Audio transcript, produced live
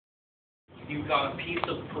you've got a piece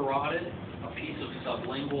of parotid, a piece of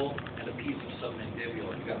sublingual, and a piece of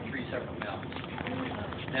submandibular. You've got three separate mounts.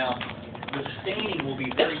 Now, the staining will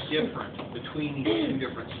be very different between these two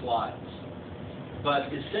different slides.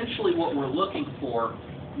 But essentially what we're looking for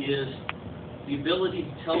is the ability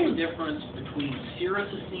to tell the difference between serous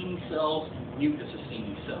Acini cells and mucus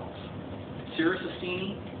Acini cells. Serous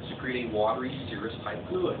Acini secrete a watery serous type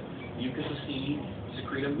fluid. Mucus Acini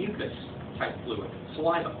secrete a mucus type fluid,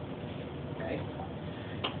 saliva. Okay?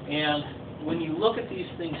 And when you look at these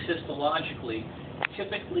things histologically,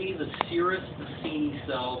 typically the serous Acini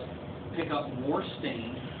cells pick up more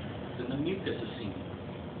stain than the mucus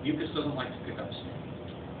Acini. Mucus doesn't like to pick up stain.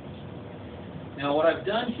 Now what I've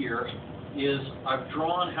done here is I've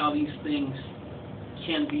drawn how these things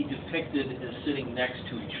can be depicted as sitting next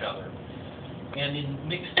to each other. And in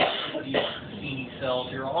mixed with these Acini cells,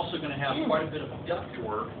 you're also going to have quite a bit of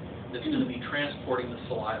ductwork that's going to be transporting the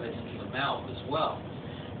saliva into the mouth as well.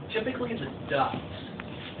 Typically the ducts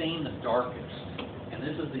stain the darkest, and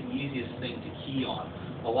this is the easiest thing to key on.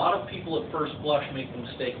 A lot of people at first blush make the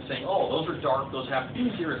mistake of saying, oh, those are dark, those have to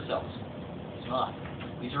be serous cells. It's not.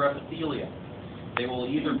 These are epithelia. They will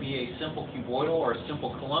either be a simple cuboidal or a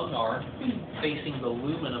simple columnar facing the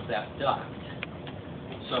lumen of that duct.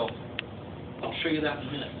 So I'll show you that in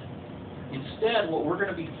a minute. Instead, what we're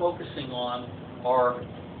going to be focusing on are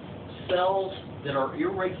cells that are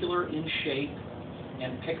irregular in shape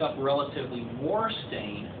and pick up relatively more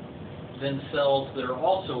stain than cells that are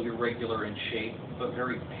also irregular in shape but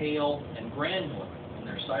very pale and granular in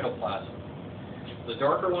their cytoplasm. The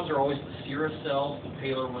darker ones are always the serous cells, the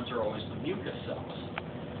paler ones are always the mucus cells.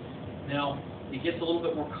 Now, it gets a little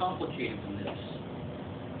bit more complicated than this.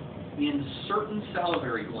 In certain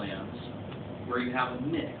salivary glands, where you have a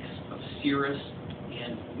mix of serous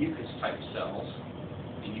and mucus type cells,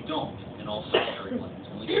 and you don't in all salivary glands,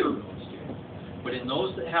 only certain ones do. But in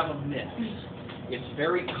those that have a mix, it's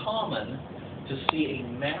very common to see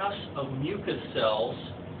a mass of mucus cells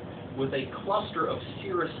with a cluster of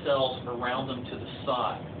serous cells around them to the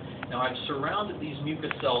side. Now I've surrounded these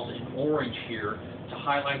mucus cells in orange here to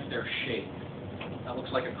highlight their shape. That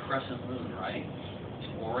looks like a crescent moon, right?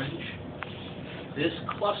 In orange. This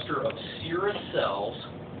cluster of serous cells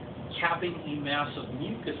capping a mass of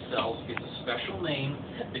mucus cells gets a special name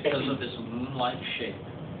because of this moon-like shape.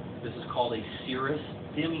 This is called a serous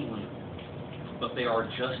demilume, but they are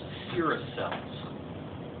just serous cells,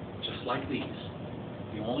 just like these.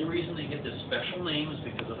 The only reason they get this special name is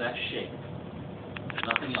because of that shape,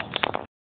 nothing else.